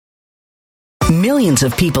Millions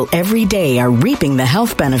of people every day are reaping the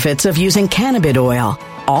health benefits of using cannabis oil,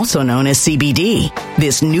 also known as CBD.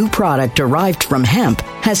 This new product derived from hemp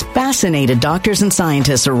has fascinated doctors and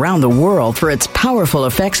scientists around the world for its powerful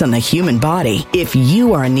effects on the human body. If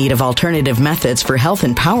you are in need of alternative methods for health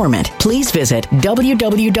empowerment, please visit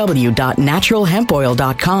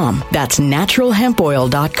www.naturalhempoil.com. That's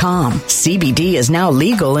naturalhempoil.com. CBD is now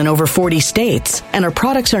legal in over 40 states, and our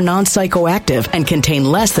products are non-psychoactive and contain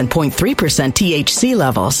less than 0.3% THC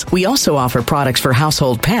levels. We also offer products for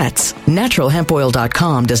household pets.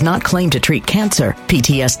 Naturalhempoil.com does not claim to treat cancer,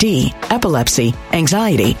 PTSD, epilepsy,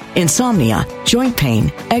 anxiety, insomnia, joint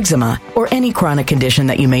pain, eczema, or any chronic condition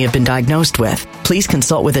that you may have been diagnosed with. Please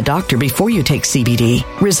consult with a doctor before you take CBD.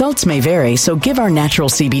 Results may vary, so give our natural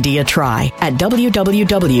CBD a try at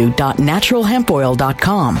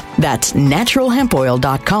www.naturalhempoil.com. That's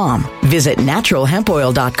naturalhempoil.com. Visit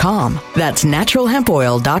naturalhempoil.com. That's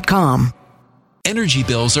naturalhempoil.com. Energy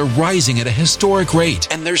bills are rising at a historic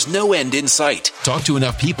rate, and there's no end in sight. Talk to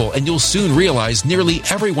enough people, and you'll soon realize nearly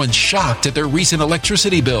everyone's shocked at their recent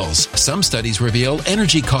electricity bills. Some studies reveal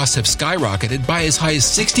energy costs have skyrocketed by as high as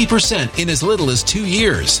 60% in as little as 2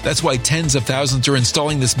 years. That's why tens of thousands are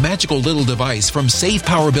installing this magical little device from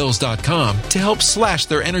SavePowerBills.com to help slash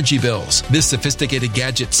their energy bills. This sophisticated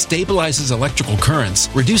gadget stabilizes electrical currents,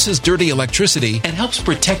 reduces dirty electricity, and helps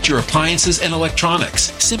protect your appliances and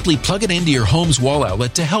electronics. Simply plug it into your home's wall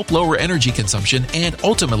outlet to help lower energy consumption and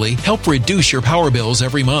ultimately help reduce your power bills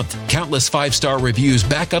every month. Countless 5-star reviews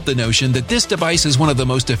back up the notion that this device is one of the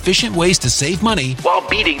most efficient ways to save money while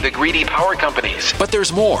beating the greedy power companies. But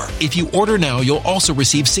there's more. If you order now, you'll also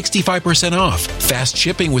receive 65% off, fast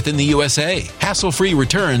shipping within the USA, hassle-free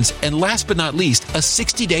returns, and last but not least, a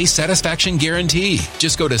 60-day satisfaction guarantee.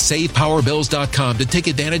 Just go to SavePowerBills.com to take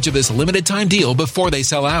advantage of this limited time deal before they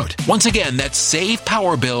sell out. Once again, that's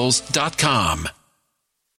SavePowerBills.com.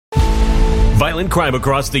 Violent crime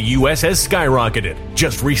across the U.S. has skyrocketed.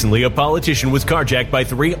 Just recently, a politician was carjacked by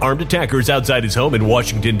 3 armed attackers outside his home in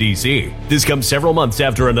Washington, D.C. This comes several months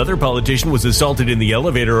after another politician was assaulted in the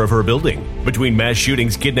elevator of her building. Between mass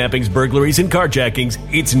shootings, kidnappings, burglaries, and carjackings,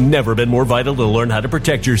 it's never been more vital to learn how to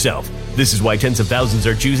protect yourself. This is why tens of thousands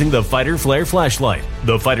are choosing the Fighter Flare flashlight.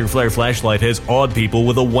 The Fighter Flare flashlight has awed people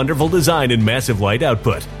with a wonderful design and massive light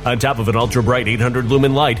output. On top of an ultra-bright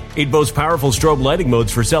 800-lumen light, it boasts powerful strobe lighting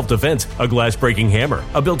modes for self-defense, a glass-breaking hammer,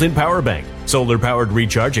 a built-in power bank, solar-powered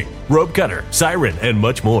recharging, rope cutter, siren, and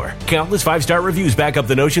much more. Countless 5-star reviews back up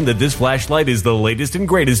the notion that this flashlight is the latest and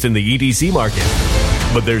greatest in the EDC market.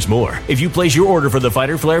 But there's more. If you place your order for the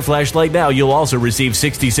Fighter Flare flashlight now, you'll also receive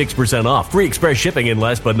 66% off, free express shipping, and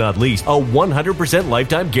last but not least, a 100%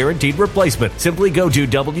 lifetime guaranteed replacement. Simply go to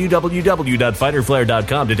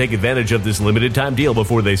www.fighterflare.com to take advantage of this limited time deal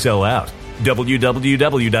before they sell out.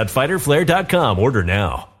 www.fighterflare.com. Order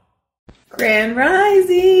now. Grand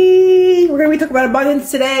Rising! We're going to be talking about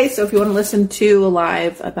abundance today, so if you want to listen to a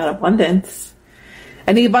live about abundance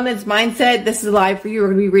and the abundance mindset, this is live for you. We're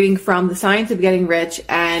going to be reading from The Science of Getting Rich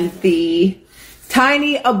and the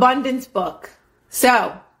Tiny Abundance book.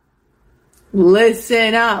 So,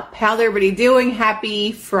 listen up. How's everybody doing?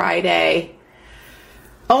 Happy Friday.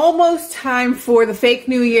 Almost time for the fake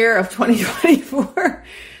new year of 2024.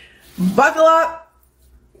 Buckle up.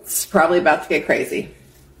 It's probably about to get crazy.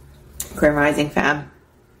 Grand Rising fam.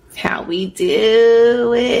 How we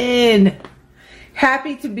doing?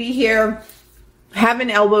 Happy to be here. Have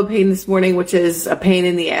an elbow pain this morning, which is a pain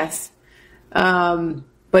in the ass. But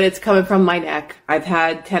it's coming from my neck. I've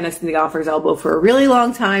had tennis in the golfer's elbow for a really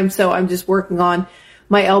long time, so I'm just working on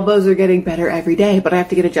my elbows are getting better every day, but I have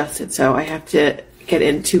to get adjusted. So I have to get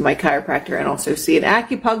into my chiropractor and also see an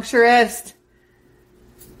acupuncturist.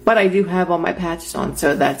 But I do have all my patches on,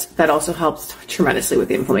 so that also helps tremendously with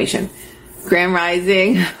the inflammation. Grand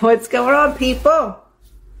Rising, what's going on, people?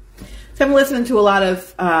 So I'm listening to a lot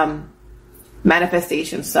of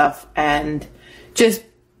manifestation stuff and just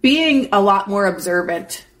being a lot more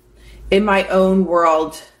observant in my own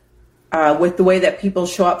world with the way that people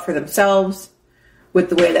show up for themselves, with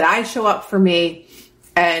the way that I show up for me.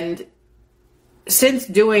 And since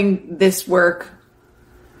doing this work,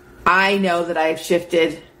 I know that I've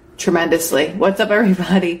shifted tremendously. What's up,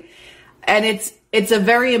 everybody? And it's a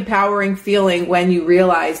very empowering feeling when you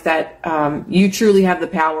realize that you truly have the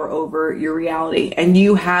power over your reality and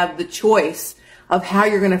you have the choice of how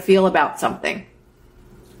you're going to feel about something.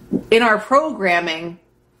 In our programming,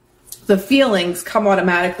 the feelings come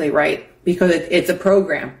automatically, right? Because it's a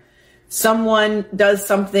program. Someone does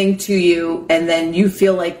something to you and then you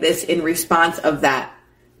feel like this in response of that.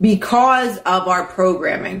 Because of our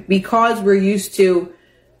programming, because we're used to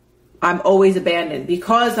I'm always abandoned.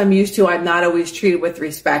 Because I'm used to, I'm not always treated with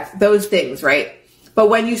respect. Those things, right? But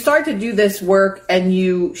when you start to do this work and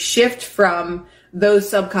you shift from those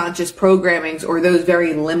subconscious programmings or those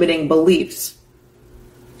very limiting beliefs,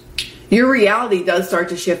 your reality does start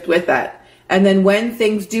to shift with that. And then when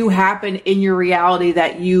things do happen in your reality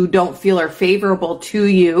that you don't feel are favorable to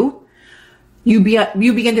you, you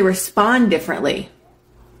begin to respond differently.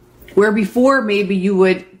 Where before maybe you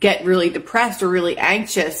would get really depressed or really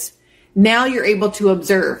anxious, now you're able to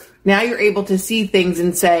observe. Now you're able to see things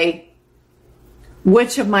and say,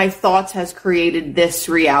 which of my thoughts has created this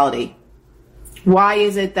reality? Why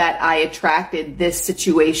is it that I attracted this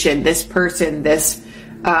situation, this person, this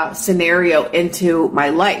scenario into my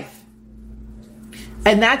life?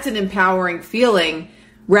 And that's an empowering feeling.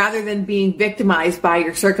 Rather than being victimized by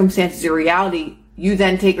your circumstances or reality, you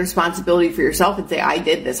then take responsibility for yourself and say, I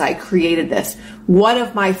did this, I created this. What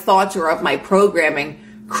of my thoughts or of my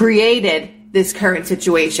programming created this current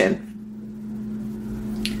situation?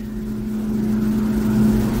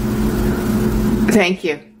 Thank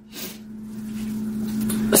you.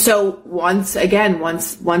 So once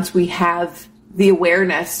we have the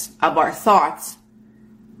awareness of our thoughts,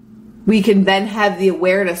 we can then have the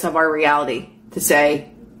awareness of our reality to say,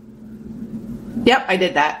 yep, I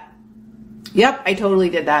did that. Yep, I totally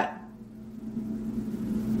did that.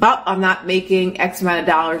 Well, I'm not making X amount of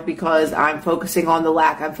dollars because I'm focusing on the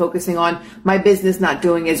lack. I'm focusing on my business not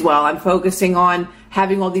doing as well. I'm focusing on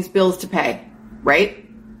having all these bills to pay, right?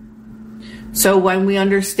 So when we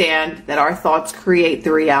understand that our thoughts create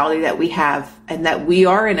the reality that we have and that we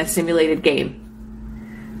are in a simulated game,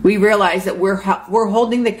 we realize that we're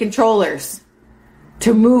holding the controllers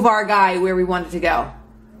to move our guy where we want it to go.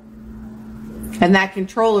 And that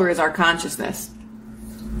controller is our consciousness.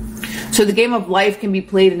 So the game of life can be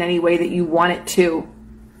played in any way that you want it to.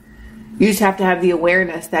 You just have to have the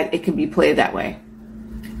awareness that it can be played that way.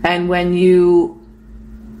 And when you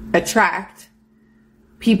attract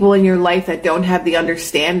people in your life that don't have the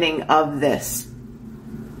understanding of this,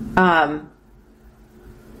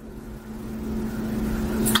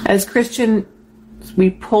 as Christians, we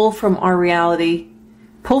pull from our reality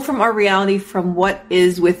from what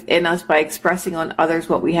is within us by expressing on others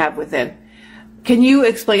what we have within. Can you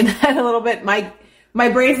explain that a little bit? My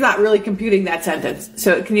brain's not really computing that sentence.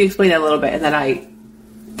 So can you explain that a little bit, and then I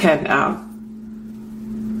can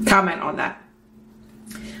comment on that.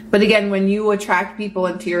 But again, when you attract people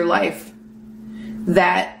into your life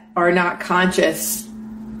that are not conscious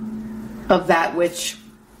of that which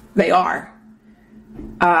they are,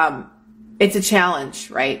 it's a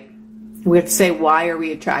challenge, right? We have to say, why are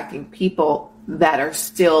we attracting people that are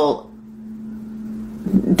still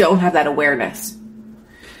don't have that awareness?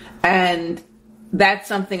 And that's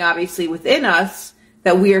something obviously within us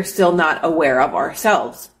that we are still not aware of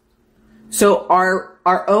ourselves. So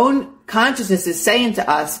our own consciousness is saying to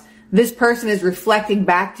us, this person is reflecting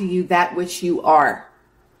back to you that which you are.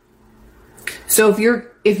 So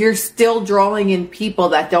if you're still drawing in people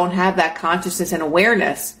that don't have that consciousness and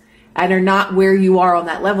awareness and are not where you are on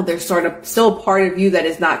that level, there's sort of still a part of you that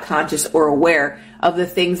is not conscious or aware of the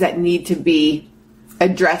things that need to be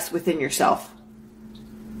addressed within yourself.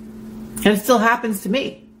 And it still happens to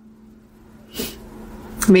me.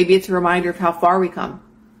 Maybe it's a reminder of how far we come.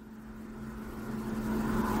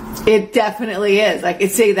 It definitely is. I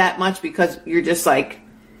could say that much because you're just like,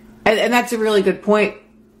 and that's a really good point,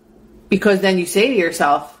 because then you say to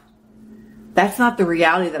yourself, that's not the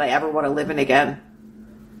reality that I ever want to live in again.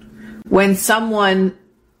 When someone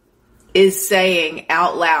is saying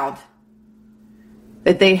out loud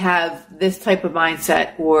that they have this type of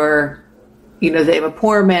mindset, or, they have a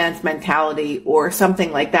poor man's mentality or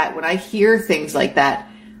something like that, when I hear things like that,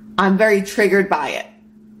 I'm very triggered by it.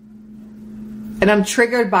 And I'm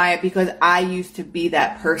triggered by it because I used to be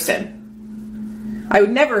that person. I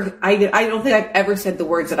don't think I've ever said the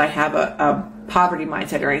words that I have a poverty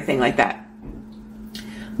mindset or anything like that.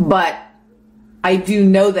 But I do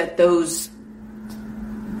know that those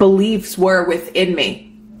beliefs were within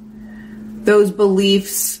me. Those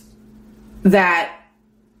beliefs that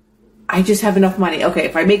I just have enough money. Okay,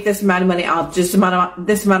 if I make this amount of money, I'll have just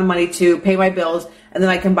this amount of money to pay my bills, and then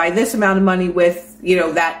I can buy this amount of money with,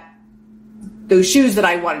 those shoes that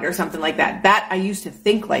I wanted or something like that. That I used to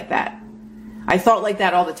think like that. I thought like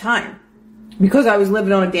that all the time because I was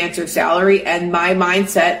living on a dancer's salary, and my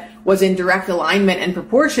mindset was in direct alignment and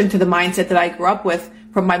proportion to the mindset that I grew up with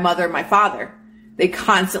from my mother and my father. They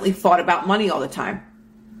constantly thought about money all the time.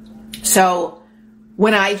 So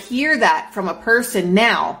when I hear that from a person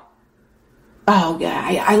now, oh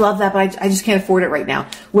yeah, I love that, but I just can't afford it right now.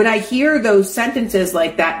 When I hear those sentences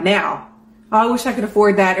like that now, Oh, I wish I could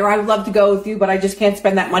afford that, or I would love to go with you, but I just can't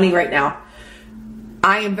spend that money right now.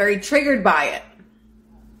 I am very triggered by it.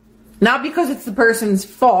 Not because it's the person's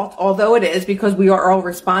fault, although it is, because we are all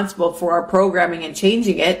responsible for our programming and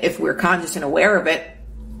changing it if we're conscious and aware of it.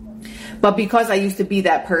 But because I used to be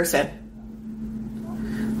that person.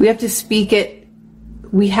 We have to speak it.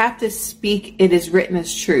 We have to speak it as written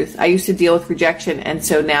as truth. I used to deal with rejection, and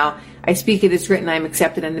so now I speak it as written. I am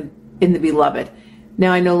accepted in the beloved.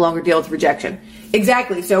 Now I no longer deal with rejection.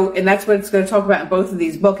 Exactly. So, and that's what it's going to talk about in both of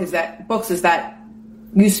these books is that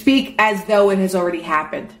you speak as though it has already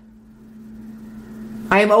happened.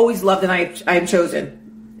 I am always loved and I am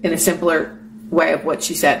chosen, in a simpler way of what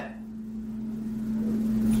she said.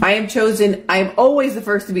 I am chosen. I am always the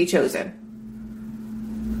first to be chosen.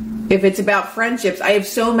 If it's about friendships, I have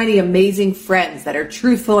so many amazing friends that are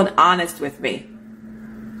truthful and honest with me.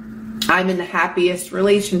 I'm in the happiest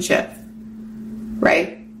relationship,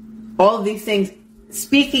 right? All of these things,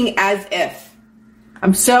 speaking as if.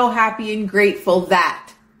 I'm so happy and grateful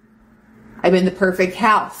that I'm in the perfect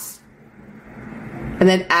house. And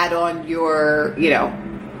then add on your,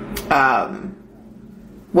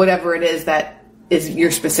 whatever it is that is your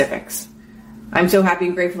specifics. I'm so happy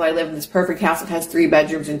and grateful I live in this perfect house that has 3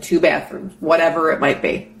 bedrooms and 2 bathrooms, whatever it might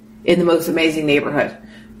be, in the most amazing neighborhood.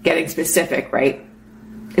 Getting specific, right?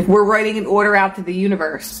 If we're writing an order out to the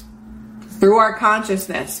universe through our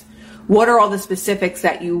consciousness, what are all the specifics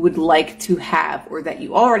that you would like to have or that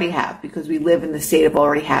you already have, because we live in the state of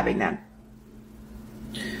already having them?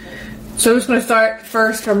 So I'm just going to start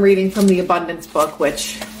first from reading from the Abundance book,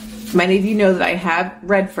 which many of you know that I have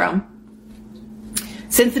read from.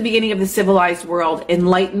 Since the beginning of the civilized world,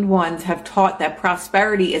 enlightened ones have taught that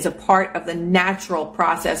prosperity is a part of the natural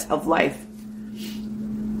process of life.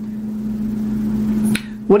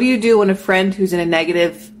 What do you do when a friend who's in a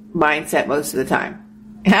negative mindset most of the time?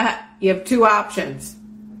 You have 2 options.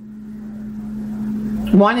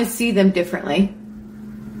 One is see them differently.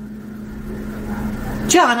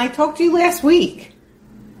 John, I talked to you last week.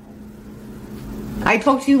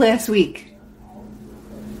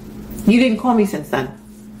 You didn't call me since then.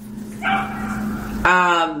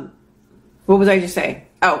 What was I just saying?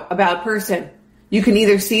 Oh, about a person. You can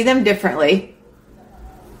either see them differently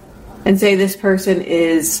and say this person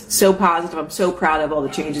is so positive, I'm so proud of all the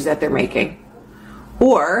changes that they're making.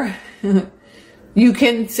 Or you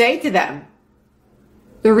can say to them,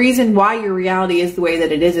 the reason why your reality is the way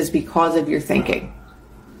that it is because of your thinking.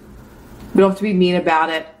 We don't have to be mean about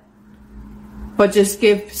it, but just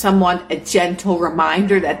give someone a gentle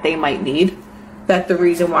reminder that they might need, that the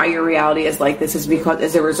reason why your reality is like this is because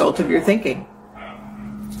as a result of your thinking.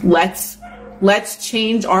 Let's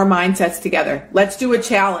change our mindsets together. Let's do a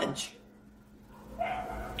challenge.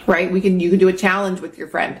 Right? You can do a challenge with your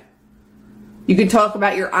friend. You can talk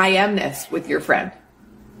about your I amness with your friend.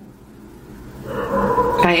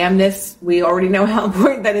 I amness, we already know how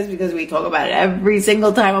important that is because we talk about it every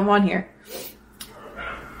single time I'm on here.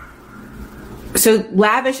 So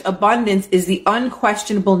lavish abundance is the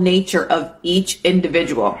unquestionable nature of each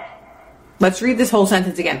individual. Let's read this whole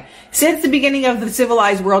sentence again. Since the beginning of the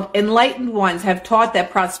civilized world, enlightened ones have taught that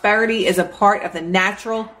prosperity is a part of the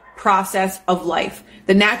natural process of life.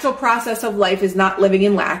 The natural process of life is not living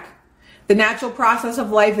in lack. The natural process of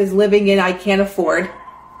life is living in I can't afford.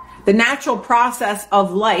 The natural process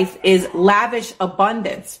of life is lavish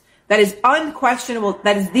abundance. That is unquestionable.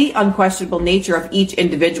 That is the unquestionable nature of each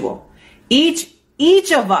individual. Each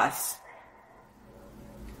of us.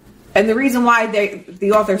 And the reason why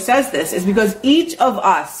the author says this is because each of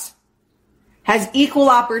us has equal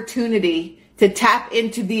opportunity to tap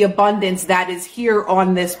into the abundance that is here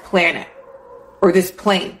on this planet or this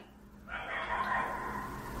plane.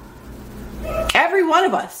 Every one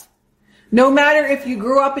of us. No matter if you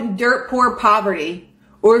grew up in dirt poor poverty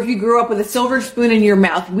or if you grew up with a silver spoon in your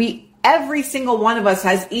mouth, every single one of us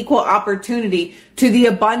has equal opportunity to the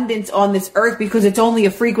abundance on this earth because it's only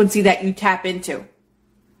a frequency that you tap into.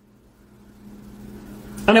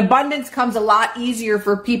 And abundance comes a lot easier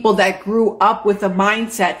for people that grew up with a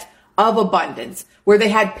mindset of abundance, where they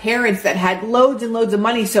had parents that had loads and loads of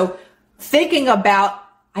money. So thinking about,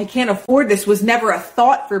 I can't afford this was never a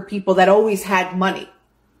thought for people that always had money.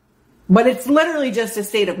 But it's literally just a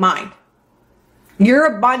state of mind.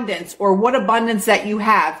 Your abundance, or what abundance that you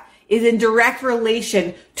have, is in direct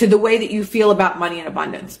relation to the way that you feel about money and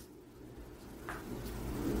abundance.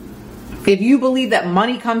 If you believe that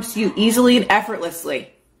money comes to you easily and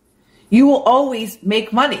effortlessly, you will always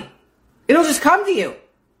make money. It'll just come to you.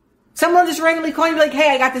 Someone will just randomly call you and be like,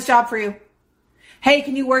 hey, I got this job for you. Hey,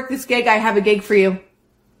 can you work this gig? I have a gig for you.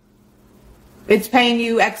 It's paying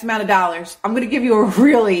you X amount of dollars. I'm going to give you a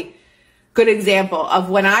really good example of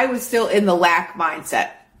when I was still in the lack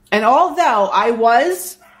mindset. And although I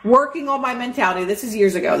was working on my mentality, this is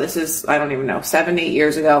years ago. This is, I don't even know, 7, 8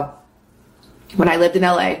 years ago when I lived in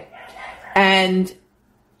LA. And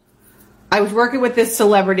I was working with this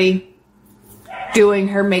celebrity doing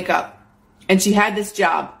her makeup. And she had this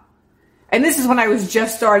job. And this is when I was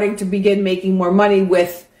just starting to begin making more money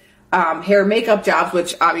with hair and makeup jobs,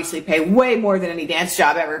 which obviously pay way more than any dance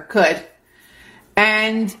job ever could.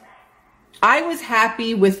 And I was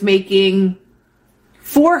happy with making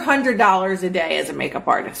 $400 a day as a makeup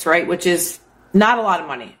artist, right? Which is not a lot of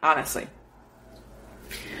money, honestly.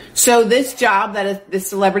 So this job that this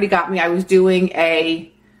celebrity got me, I was doing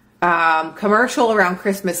a commercial around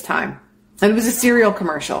Christmas time. And it was a cereal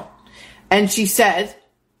commercial. And she said,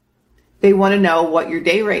 they want to know what your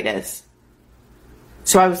day rate is.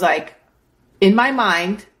 So I was like, in my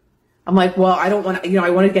mind, I'm like, well, I don't want to, I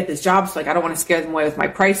want to get this job. So like, I don't want to scare them away with my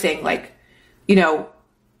pricing. Like,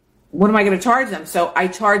 what am I going to charge them? So I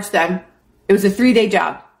charged them, it was a 3-day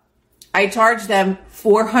job. I charged them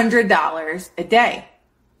 $400 a day.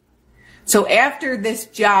 So after this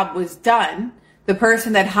job was done, the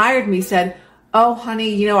person that hired me said, oh,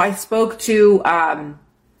 honey, I spoke to, I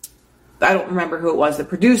don't remember who it was, the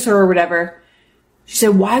producer or whatever. She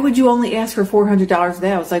said, why would you only ask for $400 a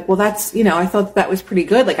day? I was like, well, that's, I thought that was pretty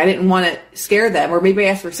good. Like, I didn't want to scare them. Or maybe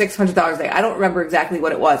I asked for $600 a day. I don't remember exactly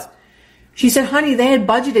what it was. She said, honey, they had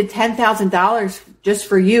budgeted $10,000 just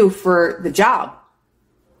for you for the job.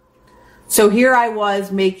 So here I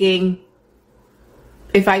was making,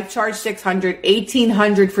 if I charged $600,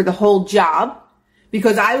 $1,800 for the whole job,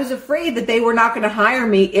 because I was afraid that they were not going to hire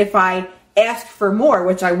me if I asked for more,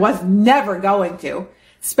 which I was never going to,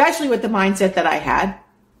 especially with the mindset that I had.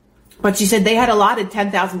 But she said they had allotted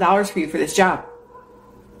 $10,000 for you for this job.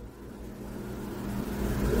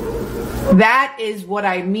 That is what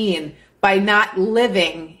I mean by not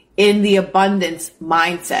living in the abundance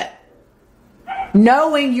mindset.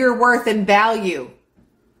 Knowing your worth and value.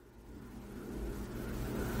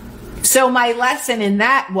 So my lesson in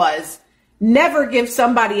that was never give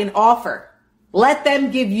somebody an offer. Let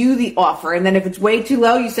them give you the offer. And then if it's way too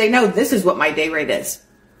low, you say, no, this is what my day rate is.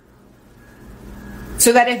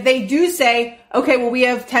 So that if they do say, okay, well, we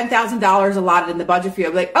have $10,000 allotted in the budget for you,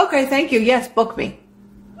 I'll be like, okay, thank you. Yes, book me.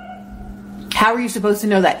 How are you supposed to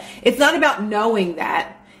know that? It's not about knowing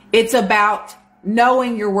that. It's about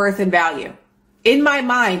knowing your worth and value. In my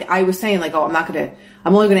mind, I was saying like, oh, I'm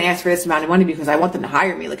only going to ask for this amount of money because I want them to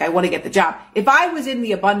hire me. Like, I want to get the job. If I was in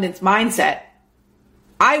the abundance mindset,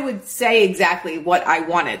 I would say exactly what I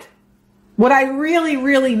wanted. What I really,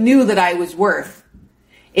 really knew that I was worth,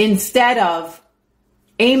 instead of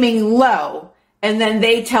aiming low and then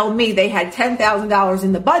they tell me they had $10,000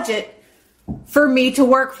 in the budget for me to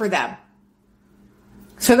work for them.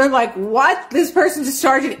 So they're like, what? This person just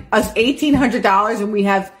charged us $1,800 and we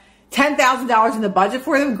have $10,000 in the budget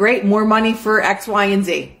for them? Great, more money for X, Y, and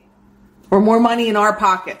Z. Or more money in our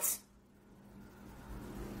pockets.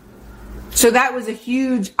 So that was a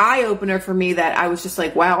huge eye-opener for me, that I was just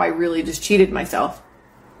like, wow, I really just cheated myself.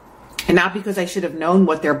 And not because I should have known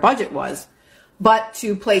what their budget was, but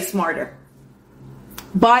to play smarter.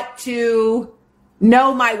 But to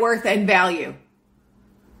know my worth and value.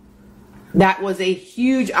 That was a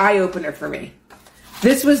huge eye-opener for me.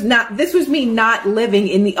 This was me not living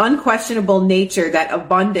in the unquestionable nature that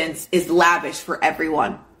abundance is lavish for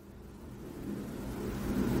everyone.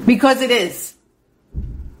 Because it is.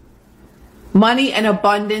 Money and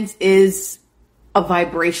abundance is a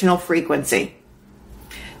vibrational frequency.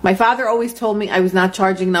 My father always told me I was not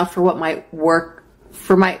charging enough for what my work,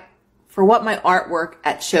 for what my artwork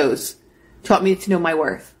at shows taught me to know my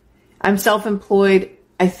worth. I'm self-employed.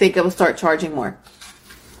 I think I will start charging more.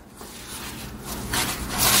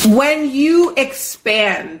 When you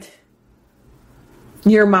expand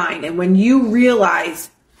your mind and when you realize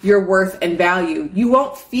your worth and value, you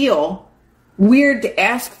won't feel weird to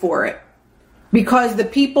ask for it, because the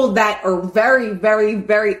people that are very, very,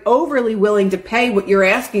 very overly willing to pay what you're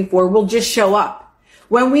asking for will just show up.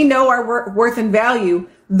 When we know our worth and value,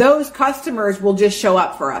 those customers will just show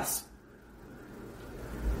up for us.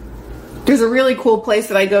 There's a really cool place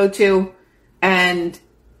that I go to, and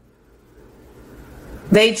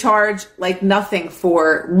they charge like nothing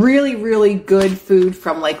for really, really good food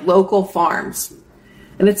from like local farms.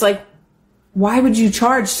 And it's like, why would you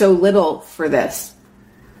charge so little for this?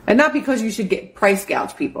 And not because you should get price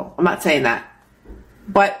gouge people. I'm not saying that.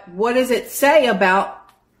 But what does it say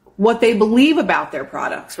about what they believe about their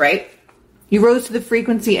products, right? You rose to the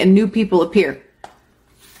frequency and new people appear.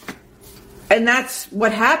 And that's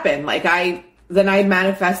what happened. Like I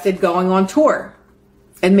manifested going on tour.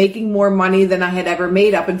 and making more money than I had ever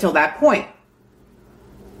made up until that point.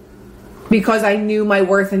 Because I knew my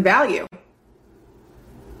worth and value.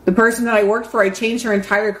 The person that I worked for, I changed her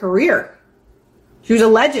entire career. She was a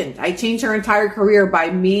legend. I changed her entire career by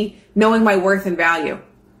me knowing my worth and value.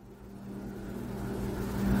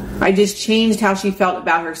 I just changed how she felt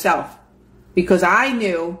about herself because I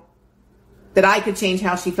knew that I could change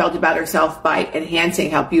how she felt about herself by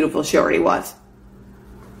enhancing how beautiful she already was.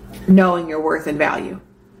 Knowing your worth and value.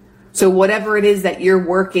 So whatever it is that you're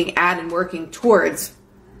working at and working towards,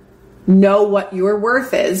 know what your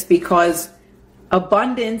worth is, because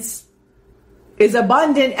abundance is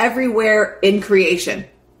abundant everywhere in creation.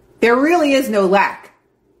 There really is no lack.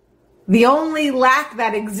 The only lack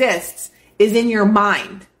that exists is in your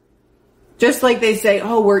mind. Just like they say,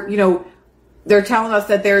 oh, they're telling us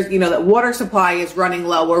that there's, that water supply is running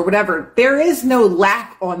low or whatever. There is no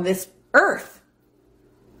lack on this earth.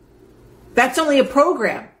 That's only a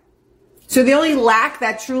program. So the only lack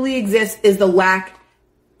that truly exists is the lack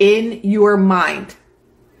in your mind.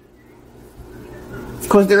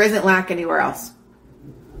 Because there isn't lack anywhere else.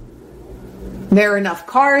 There are enough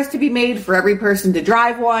cars to be made for every person to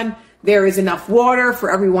drive one. There is enough water for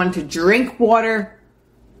everyone to drink water.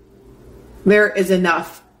 There is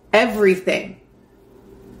enough everything.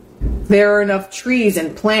 There are enough trees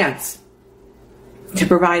and plants to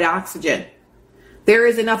provide oxygen. There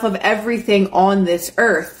is enough of everything on this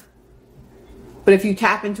earth. But if you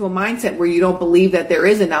tap into a mindset where you don't believe that there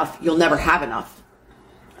is enough, you'll never have enough.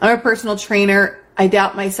 I'm a personal trainer. I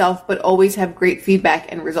doubt myself, but always have great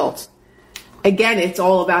feedback and results. Again, it's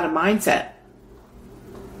all about a mindset.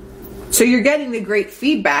 So you're getting the great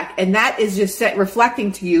feedback, and that is just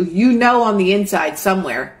reflecting to you, on the inside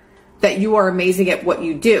somewhere that you are amazing at what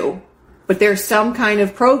you do. But there's some kind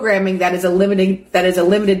of programming that is a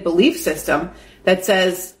limited belief system that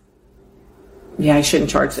says, yeah, I shouldn't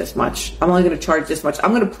charge this much. I'm only going to charge this much.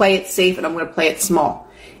 I'm going to play it safe and I'm going to play it small.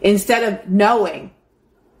 Instead of knowing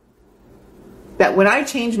that when I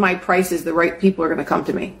change my prices, the right people are going to come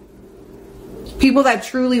to me. People that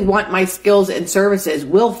truly want my skills and services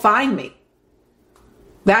will find me.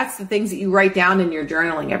 That's the things that you write down in your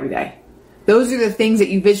journaling every day. Those are the things that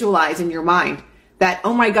you visualize in your mind. That,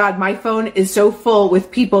 oh my God, my phone is so full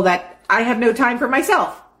with people that I have no time for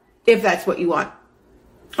myself, if that's what you want.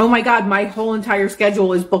 Oh my God, my whole entire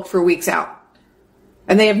schedule is booked for weeks out.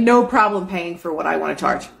 And they have no problem paying for what I want to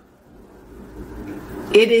charge.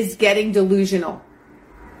 It is getting delusional.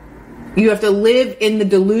 You have to live in the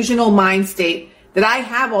delusional mind state that I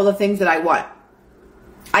have all the things that I want.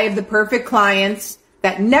 I have the perfect clients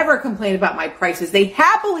that never complain about my prices. They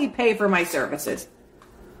happily pay for my services.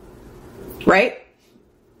 Right?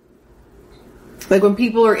 Like when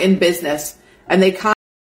people are in business and they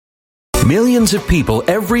Millions of people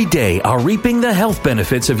every day are reaping the health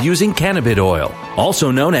benefits of using cannabis oil,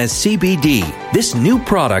 also known as CBD. This new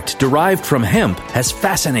product derived from hemp has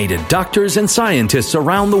fascinated doctors and scientists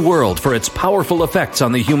around the world for its powerful effects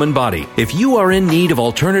on the human body. If you are in need of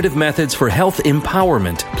alternative methods for health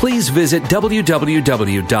empowerment, please visit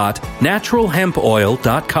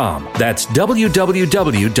www.naturalhempoil.com. That's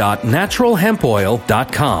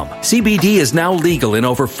www.naturalhempoil.com. CBD is now legal in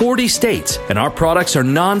over 40 states, and our products are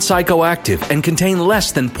non-psychoactive and contain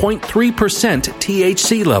less than 0.3%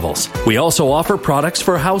 THC levels. We also offer products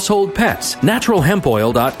for household pets.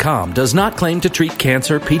 NaturalHempOil.com does not claim to treat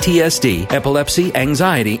cancer, PTSD, epilepsy,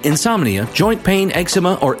 anxiety, insomnia, joint pain,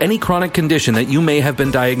 eczema, or any chronic condition that you may have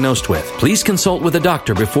been diagnosed with. Please consult with a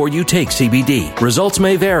doctor before you take CBD. Results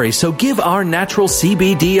may vary, so give our natural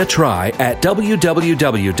CBD a try at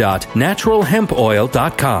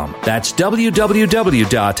www.naturalhempoil.com. That's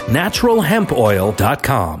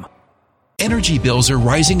www.naturalhempoil.com. Energy bills are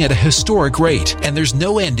rising at a historic rate, and there's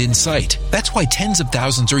no end in sight. That's why tens of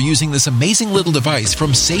thousands are using this amazing little device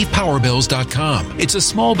from SavePowerBills.com. It's a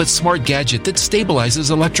small but smart gadget that stabilizes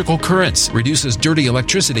electrical currents, reduces dirty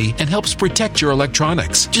electricity, and helps protect your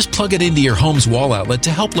electronics. Just plug it into your home's wall outlet to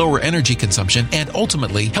help lower energy consumption and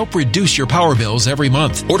ultimately help reduce your power bills every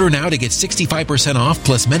month. Order now to get 65% off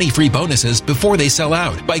plus many free bonuses before they sell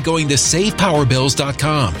out by going to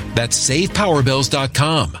SavePowerBills.com. That's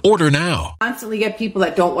SavePowerBills.com. Order now. Constantly get people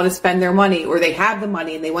that don't want to spend their money, or they have the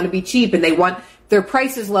money and they want to be cheap and they want their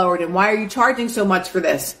prices lowered, and why are you charging so much for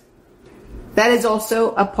this? That is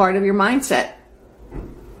also a part of your mindset.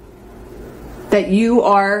 That you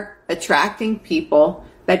are attracting people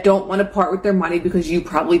that don't want to part with their money because you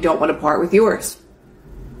probably don't want to part with yours.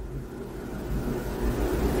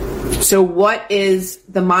 So what is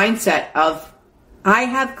the mindset of, I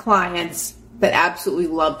have clients that absolutely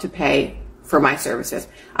love to pay for my services.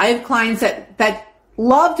 I have clients that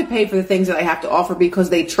love to pay for the things that I have to offer because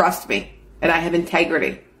they trust me and I have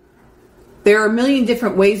integrity. There are a million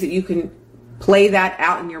different ways that you can play that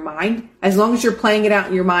out in your mind, as long as you're playing it out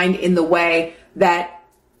in your mind in the way that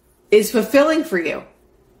is fulfilling for you,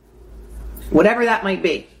 whatever that might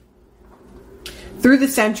be. Through the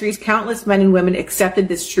centuries, countless men and women accepted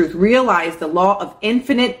this truth, realized the law of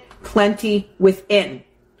infinite plenty within,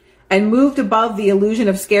 and moved above the illusion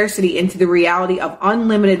of scarcity into the reality of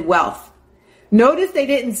unlimited wealth. Notice they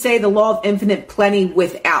didn't say the law of infinite plenty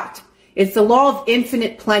without. It's the law of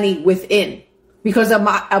infinite plenty within, because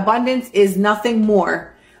abundance is nothing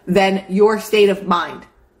more than your state of mind.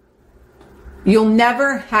 You'll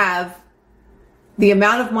never have the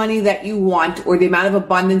amount of money that you want or the amount of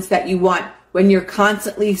abundance that you want when you're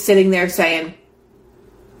constantly sitting there saying,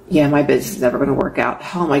 yeah, my business is never going to work out.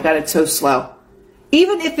 Oh my God, it's so slow.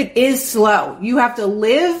 Even if it is slow, you have to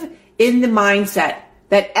live in the mindset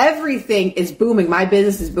that everything is booming. My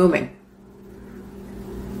business is booming.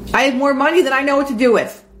 I have more money than I know what to do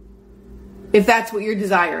with, if that's what your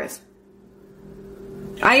desire is.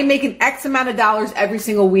 I am making X amount of dollars every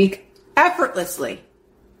single week effortlessly.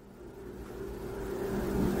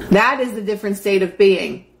 That is the different state of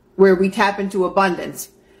being where we tap into abundance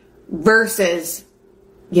versus,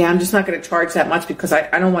 yeah, I'm just not going to charge that much because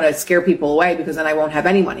I don't want to scare people away because then I won't have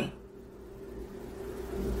any money.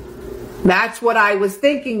 That's what I was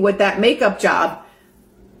thinking with that makeup job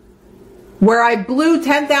where I blew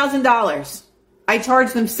 $10,000. I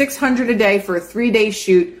charged them $600 a day for a 3-day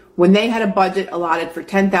shoot when they had a budget allotted for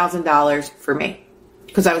 $10,000 for me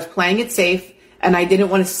because I was playing it safe and I didn't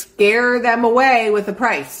want to scare them away with the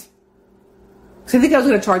price. So I think I was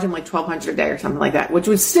going to charge them like $1,200 a day or something like that, which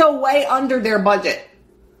was still way under their budget.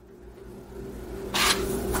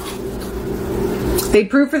 They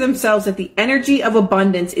prove for themselves that the energy of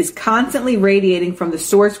abundance is constantly radiating from the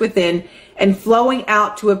source within and flowing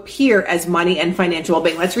out to appear as money and financial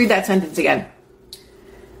well-being. Let's read that sentence again.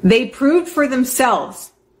 They proved for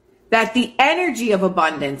themselves that the energy of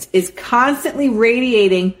abundance is constantly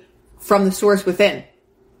radiating from the source within.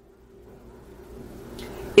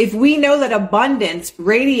 If we know that abundance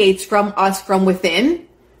radiates from us from within,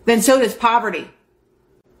 then so does poverty.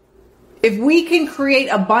 If we can create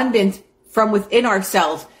abundance from within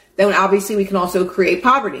ourselves, then obviously we can also create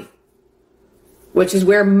poverty, which is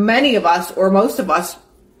where many of us or most of us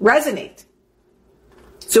resonate.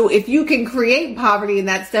 So if you can create poverty and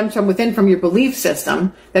that stems from within, from your belief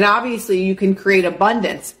system, then obviously you can create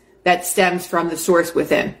abundance that stems from the source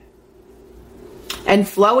within and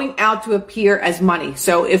flowing out to appear as money.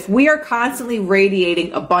 So if we are constantly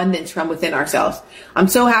radiating abundance from within ourselves, I'm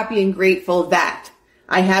so happy and grateful that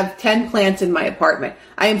I have 10 plants in my apartment.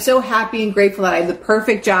 I am so happy and grateful that I have the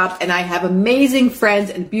perfect job and I have amazing friends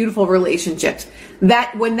and beautiful relationships.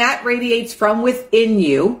 That when that radiates from within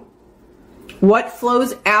you, what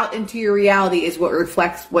flows out into your reality is what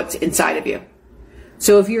reflects what's inside of you.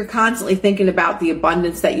 So if you're constantly thinking about the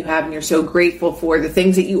abundance that you have and you're so grateful for the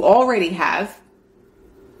things that you already have,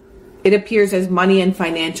 it appears as money and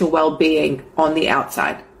financial well-being on the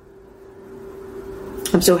outside.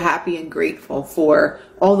 I'm so happy and grateful for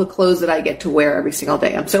all the clothes that I get to wear every single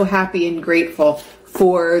day. I'm so happy and grateful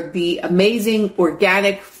for the amazing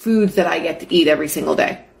organic foods that I get to eat every single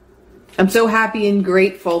day. I'm so happy and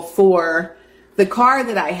grateful for the car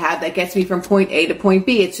that I have that gets me from point A to point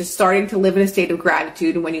B. It's just starting to live in a state of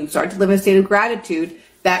gratitude. And when you start to live in a state of gratitude,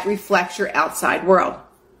 that reflects your outside world.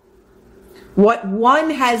 What one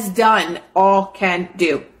has done, all can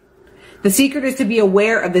do. The secret is to be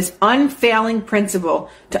aware of this unfailing principle,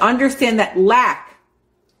 to understand that lack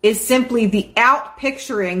is simply the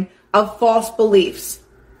outpicturing of false beliefs.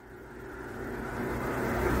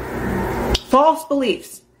 False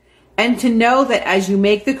beliefs. And to know that as you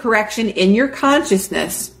make the correction in your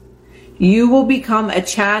consciousness, you will become a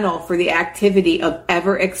channel for the activity of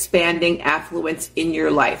ever-expanding affluence in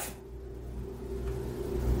your life.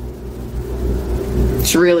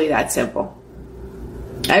 It's really that simple.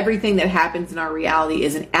 Everything that happens in our reality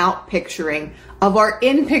is an out-picturing of our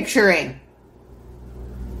in-picturing.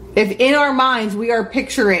 If in our minds we are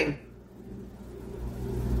picturing,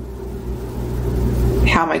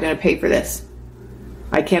 how am I going to pay for this?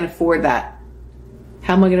 I can't afford that.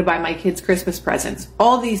 How am I going to buy my kids Christmas presents?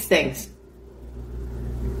 All these things.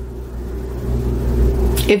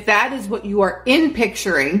 If that is what you are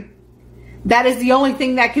in-picturing, that is the only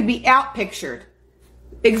thing that could be out-pictured.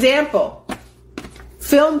 Example.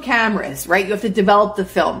 Film cameras, right? You have to develop the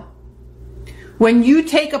film. When you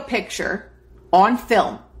take a picture on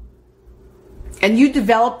film and you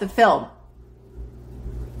develop the film,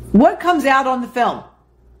 what comes out on the film?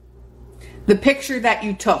 The picture that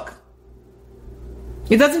you took.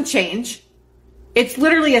 It doesn't change. It's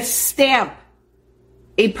literally a stamp,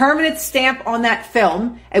 a permanent stamp on that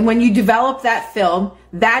film. And when you develop that film,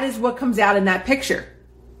 that is what comes out in that picture.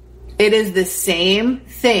 It is the same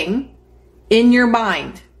thing in your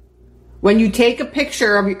mind. When you take a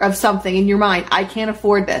picture of something in your mind, I can't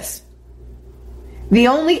afford this. The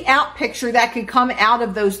only out picture that could come out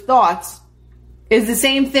of those thoughts is the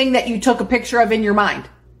same thing that you took a picture of in your mind.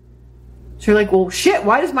 So you're like, well, shit,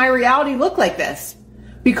 why does my reality look like this?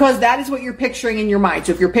 Because that is what you're picturing in your mind.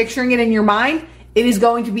 So if you're picturing it in your mind, it is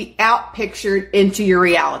going to be out pictured into your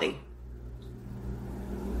reality.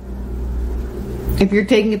 If you're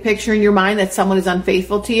taking a picture in your mind that someone is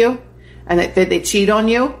unfaithful to you and that they cheat on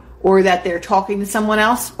you, or that they're talking to someone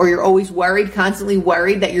else, or you're always worried, constantly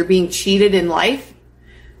worried that you're being cheated in life,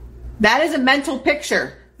 that is a mental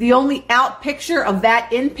picture. The only out picture of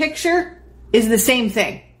that in picture is the same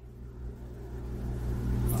thing.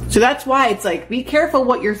 So that's why it's like, be careful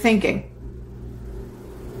what you're thinking.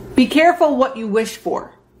 Be careful what you wish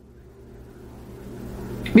for.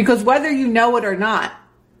 Because whether you know it or not,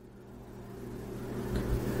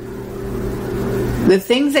 the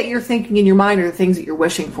things that you're thinking in your mind are the things that you're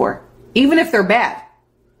wishing for, even if they're bad.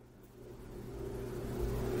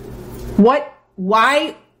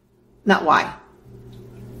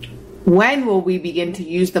 When will we begin to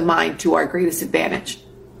use the mind to our greatest advantage?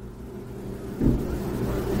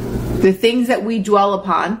 The things that we dwell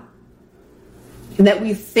upon and that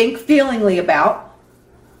we think feelingly about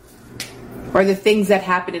are the things that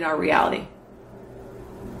happen in our reality.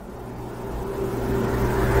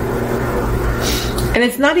 And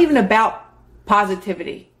it's not even about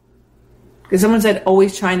positivity. Because someone said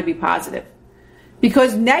always trying to be positive.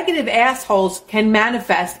 Because negative assholes can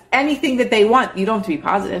manifest anything that they want. You don't have to be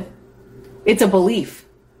positive. It's a belief.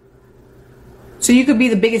 So you could be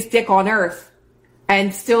the biggest dick on earth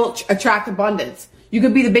and still attract abundance. You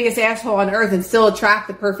could be the biggest asshole on earth and still attract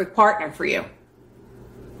the perfect partner for you.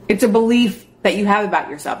 It's a belief that you have about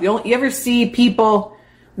yourself. You ever see people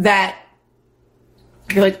that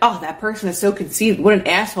you're like, oh, that person is so conceited. What an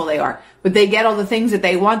asshole they are. But they get all the things that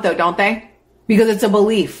they want, though, don't they? Because it's a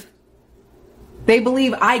belief. They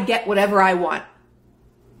believe I get whatever I want.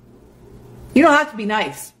 You don't have to be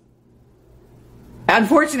nice.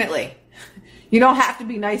 Unfortunately, you don't have to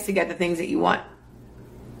be nice to get the things that you want.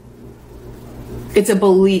 It's a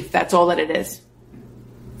belief. That's all that it is.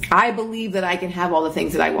 I believe that I can have all the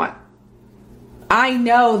things that I want. I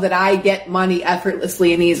know that I get money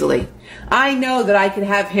effortlessly and easily. I know that I can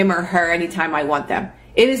have him or her anytime I want them.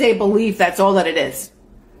 It is a belief. That's all that it is.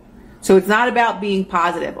 So it's not about being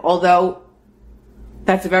positive, although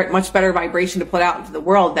that's a very much better vibration to put out into the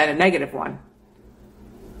world than a negative one.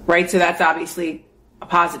 Right? So that's obviously a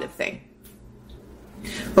positive thing.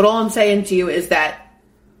 But all I'm saying to you is that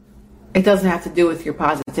it doesn't have to do with your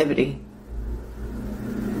positivity.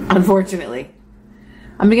 Unfortunately.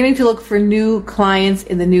 I'm beginning to look for new clients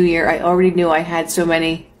in the new year. I already knew I had so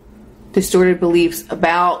many distorted beliefs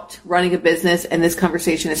about running a business, and this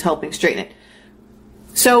conversation is helping straighten it.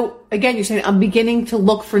 So again, you're saying, I'm beginning to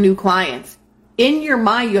look for new clients. In your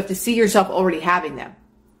mind, you have to see yourself already having them.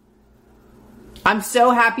 I'm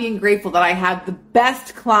so happy and grateful that I have the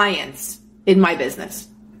best clients in my business.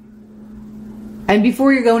 And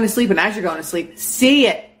before you're going to sleep and as you're going to sleep, see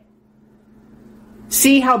it.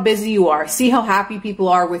 See how busy you are. See how happy people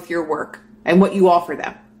are with your work and what you offer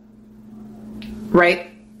them.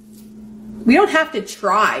 Right? We don't have to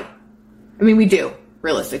try. I mean, we do,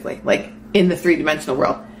 realistically, like in the three-dimensional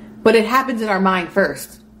world. But it happens in our mind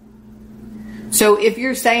first. So if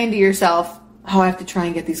you're saying to yourself, oh, I have to try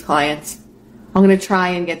and get these clients. I'm going to try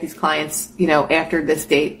and get these clients, after this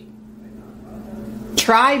date.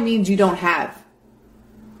 Try means you don't have.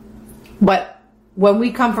 But when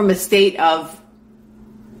we come from a state of,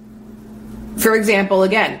 for example,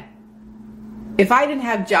 again, if I didn't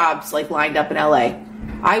have jobs like lined up in LA,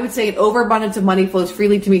 I would say an overabundance of money flows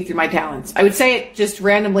freely to me through my talents. I would say it just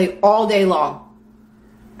randomly all day long.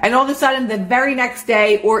 And all of a sudden, the very next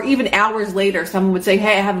day, or even hours later, someone would say,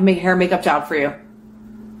 hey, I have a hair and makeup job for you.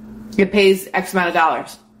 It pays X amount of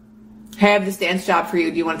dollars. Hey, I have this dance job for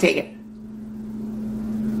you. Do you want to take it?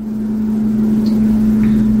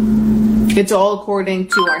 It's all according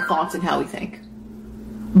to our thoughts and how we think.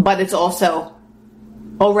 But it's also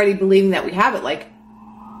already believing that we have it. Like,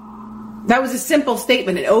 that was a simple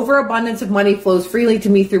statement. An overabundance of money flows freely to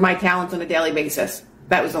me through my talents on a daily basis.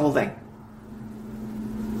 That was the whole thing.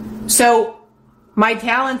 So my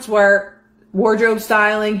talents were wardrobe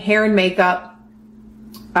styling, hair and makeup,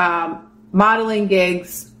 modeling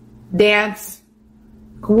gigs, dance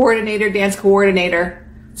coordinator.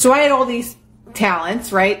 So I had all these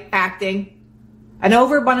talents, right? Acting. An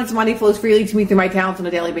overabundance of money flows freely to me through my talents on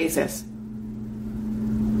a daily basis.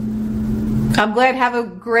 I'm glad. Have a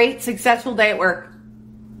great, successful day at work.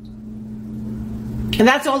 And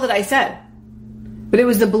that's all that I said. But it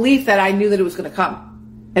was the belief that I knew that it was going to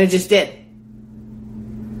come. And it just did.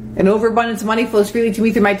 An overabundance of money flows freely to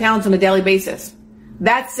me through my talents on a daily basis.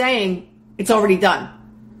 That's saying it's already done.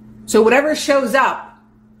 So whatever shows up,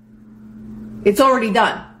 it's already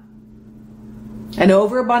done. An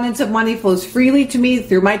overabundance of money flows freely to me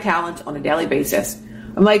through my talents on a daily basis.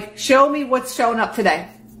 I'm like, show me what's showing up today.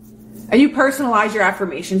 And you personalize your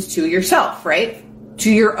affirmations to yourself, right?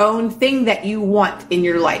 To your own thing that you want in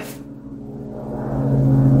your life.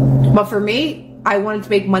 But for me, I wanted to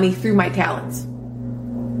make money through my talents.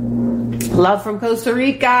 Love from Costa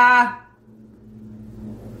Rica.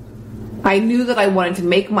 I knew that I wanted to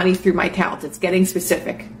make money through my talents. It's getting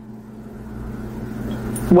specific.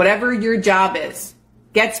 Whatever your job is,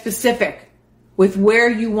 get specific with where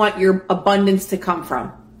you want your abundance to come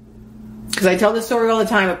from. Because I tell this story all the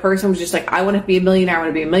time. A person was just like, I want to be a millionaire. I want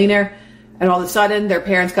to be a millionaire. And all of a sudden, their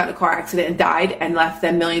parents got in a car accident and died and left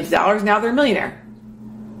them millions of dollars. Now they're a millionaire.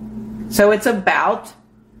 So it's about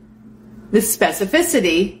the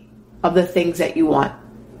specificity of the things that you want.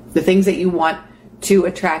 The things that you want to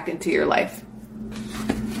attract into your life.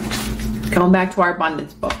 Coming back to our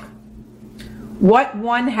abundance book. What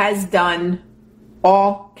one has done,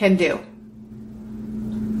 all can do.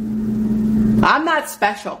 I'm not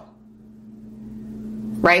special.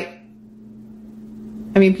 Right?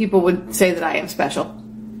 I mean, people would say that I am special.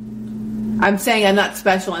 I'm saying I'm not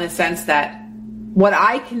special in a sense that what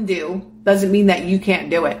I can do doesn't mean that you can't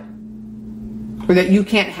do it. Or that you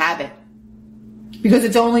can't have it. Because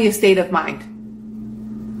it's only a state of mind.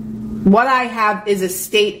 What I have is a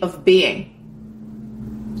state of being.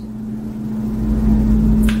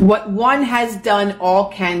 What one has done,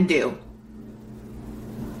 all can do.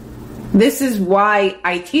 This is why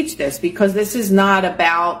I teach this, because this is not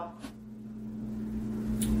about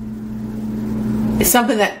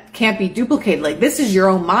something that can't be duplicated. Like, this is your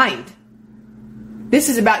own mind. This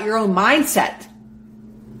is about your own mindset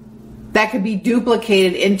that could be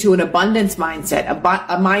duplicated into an abundance mindset, a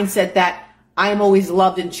mindset that I am always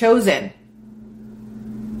loved and chosen.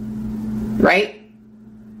 Right?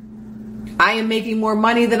 I am making more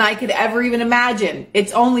money than I could ever even imagine.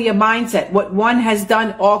 It's only a mindset. What one has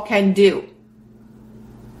done, all can do.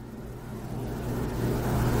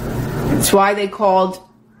 It's why they called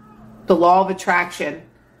the law of attraction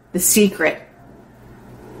the secret.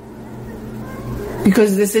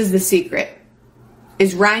 Because this is the secret.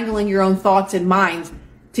 Is wrangling your own thoughts and minds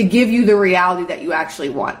to give you the reality that you actually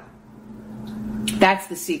want. That's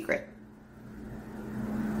the secret.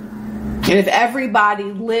 And if everybody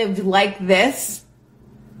lived like this,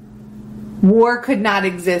 war could not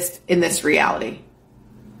exist in this reality.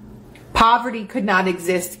 Poverty could not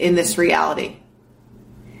exist in this reality.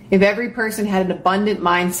 If every person had an abundant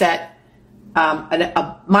mindset,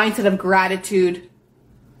 a mindset of gratitude,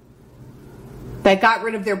 that got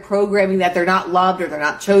rid of their programming that they're not loved or they're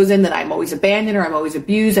not chosen, that I'm always abandoned or I'm always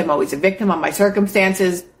abused, I'm always a victim of my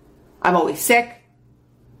circumstances, I'm always sick.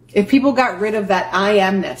 If people got rid of that I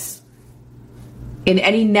amness in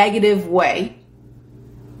any negative way,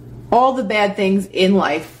 all the bad things in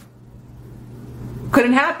life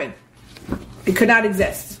couldn't happen. It could not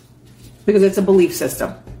exist because it's a belief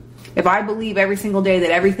system. If I believe every single day that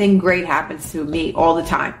everything great happens to me all the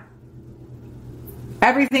time,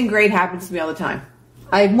 everything great happens to me all the time.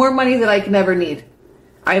 I have more money than I can ever need.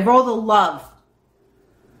 I have all the love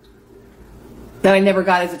that I never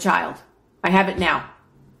got as a child. I have it now.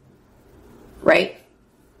 Right?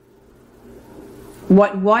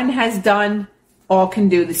 What one has done, all can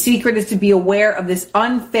do. The secret is to be aware of this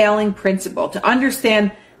unfailing principle. To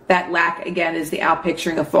understand that lack, again, is the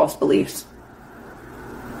outpicturing of false beliefs.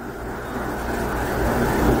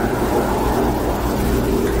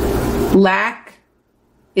 Lack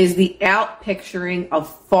is the outpicturing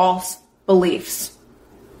of false beliefs.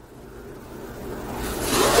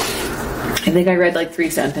 I think I read like 3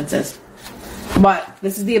 sentences. But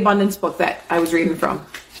this is the abundance book that I was reading from.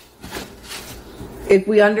 If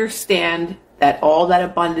we understand that all that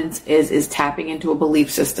abundance is tapping into a belief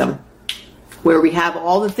system where we have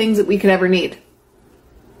all the things that we could ever need.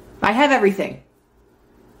 I have everything.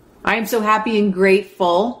 I am so happy and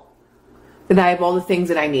grateful that I have all the things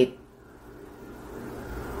that I need.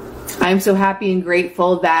 I am so happy and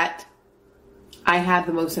grateful that I have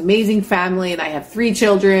the most amazing family and I have 3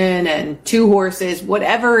 children and 2 horses,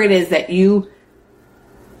 whatever it is that you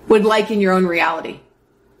would like in your own reality.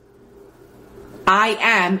 I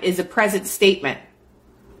am is a present statement.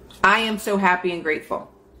 I am so happy and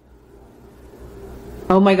grateful.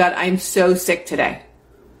 Oh my God, I'm so sick today.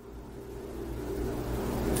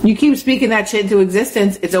 You keep speaking that shit into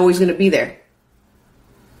existence, it's always going to be there.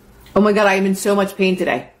 Oh my God, I am in so much pain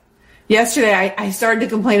today. Yesterday, I started to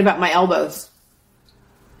complain about my elbows.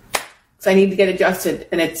 So I need to get adjusted,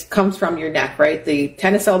 and it comes from your neck, right? The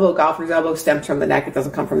tennis elbow, golfer's elbow stems from the neck. It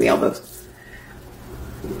doesn't come from the elbows.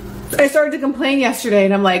 I started to complain yesterday,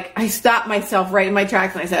 and I'm like, I stopped myself right in my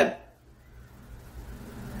tracks, and I said,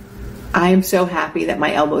 I am so happy that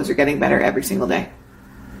my elbows are getting better every single day.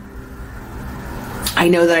 I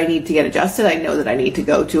know that I need to get adjusted. I know that I need to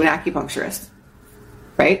go to an acupuncturist,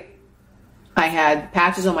 right? I had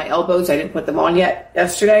patches on my elbows. I didn't put them on yet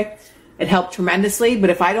yesterday. It helped tremendously, but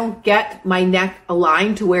if I don't get my neck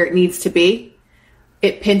aligned to where it needs to be,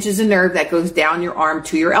 it pinches a nerve that goes down your arm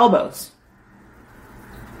to your elbows.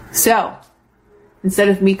 So, instead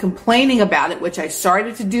of me complaining about it, which I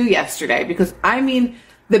started to do yesterday, because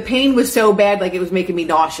the pain was so bad, like it was making me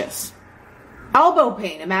nauseous. Elbow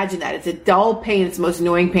pain, imagine that. It's a dull pain. It's the most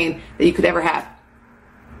annoying pain that you could ever have.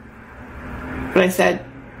 But I said,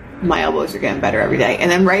 my elbows are getting better every day. And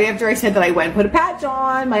then right after I said that, I went and put a patch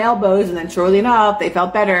on my elbows, and then shortly enough, they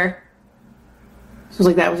felt better. So it was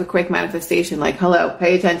like, that was a quick manifestation. Like, hello,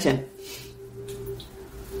 pay attention.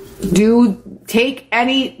 Do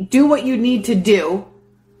what you need to do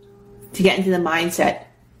to get into the mindset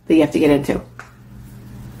that you have to get into.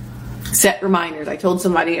 Set reminders. I told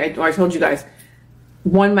somebody, I told you guys,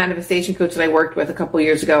 one manifestation coach that I worked with a couple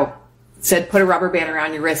years ago said, put a rubber band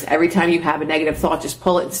around your wrist. Every time you have a negative thought, just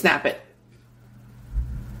pull it and snap it.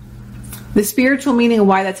 The spiritual meaning of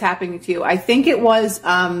why that's happening to you. I think it was,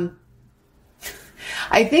 I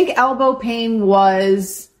think elbow pain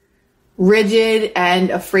was rigid and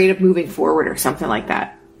afraid of moving forward or something like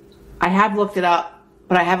that. I have looked it up,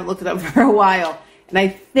 but I haven't looked it up for a while. And I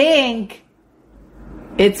think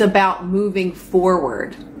it's about moving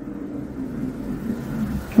forward,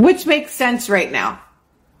 which makes sense right now.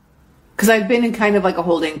 Because I've been in kind of like a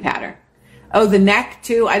holding pattern. Oh, the neck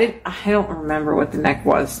too. I don't remember what the neck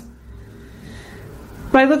was.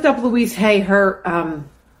 But I looked up Louise Hay, her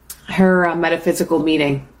metaphysical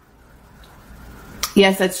meeting.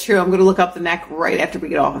 Yes, that's true. I'm going to look up the neck right after we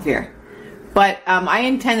get off of here. But I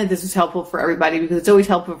intend that this was helpful for everybody, because it's always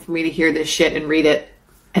helpful for me to hear this shit and read it,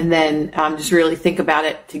 and then just really think about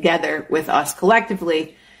it together with us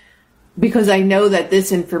collectively, because I know that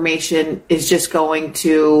this information is just going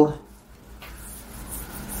to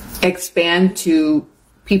expand to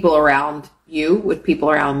people around you, with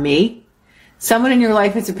people around me. Someone in your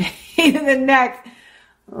life has a pain in the neck.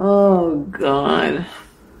 Oh, God.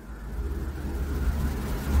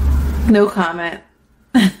 No comment.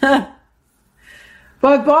 But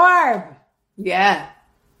Barb! Yeah.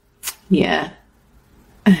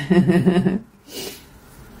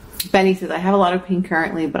 Benny says, I have a lot of pain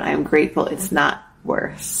currently, but I am grateful it's not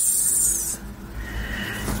worse.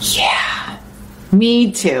 Yeah.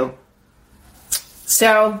 Me too.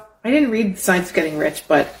 So, I didn't read The Science of Getting Rich,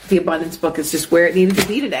 but the Abundance book is just where it needed to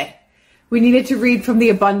be today. We needed to read from the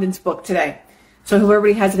Abundance book today. So I hope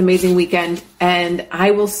everybody has an amazing weekend, and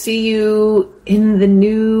I will see you in the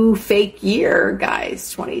new fake year,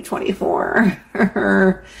 guys, 2024.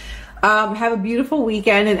 Have a beautiful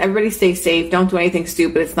weekend, and everybody stay safe. Don't do anything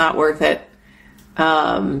stupid. It's not worth it.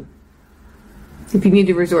 If you need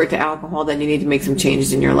to resort to alcohol, then you need to make some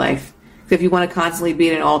changes in your life. So if you want to constantly be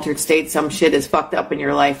in an altered state, some shit is fucked up in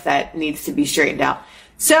your life that needs to be straightened out.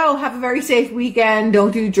 So have a very safe weekend.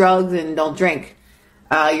 Don't do drugs and don't drink.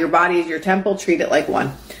 Your body is your temple. Treat it like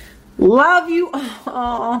one. Love you.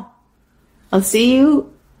 Oh. I'll see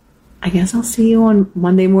you. I guess I'll see you on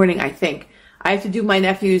Monday morning, I think. I have to do my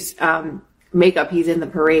nephew's makeup. He's in the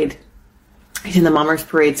parade. He's in the Mummers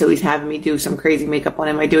Parade, so he's having me do some crazy makeup on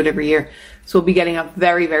him. I do it every year. So we'll be getting up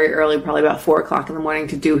very, very early, probably about 4 o'clock in the morning,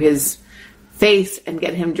 to do his face and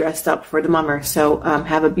get him dressed up for the Mummer. So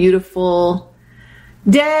have a beautiful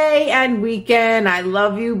day and weekend. I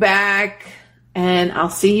love you back. And I'll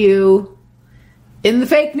see you in the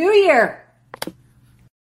fake new year.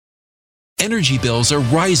 Energy bills are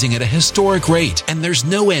rising at a historic rate, and there's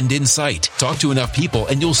no end in sight. Talk to enough people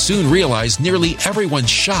and you'll soon realize nearly everyone's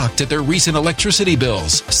shocked at their recent electricity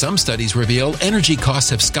bills. Some studies reveal energy costs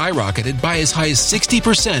have skyrocketed by as high as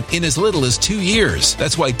 60% in as little as 2 years.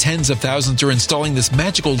 That's why tens of thousands are installing this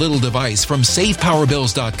magical little device from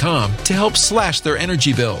SavePowerBills.com to help slash their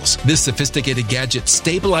energy bills. This sophisticated gadget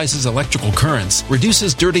stabilizes electrical currents,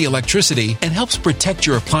 reduces dirty electricity, and helps protect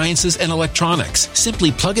your appliances and electronics.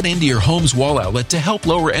 Simply plug it into your home's home's wall outlet to help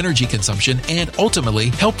lower energy consumption and ultimately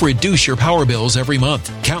help reduce your power bills every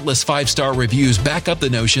month. Countless 5-star reviews back up the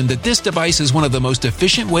notion that this device is one of the most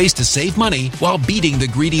efficient ways to save money while beating the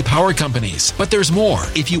greedy power companies. But there's more.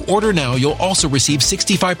 If you order now, you'll also receive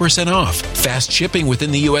 65% off, fast shipping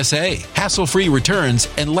within the USA, hassle-free returns,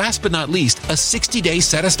 and last but not least, a 60-day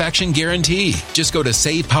satisfaction guarantee. Just go to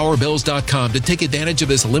SavePowerBills.com to take advantage of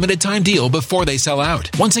this limited time deal before they sell out.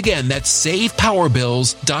 Once again, that's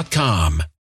SavePowerBills.com.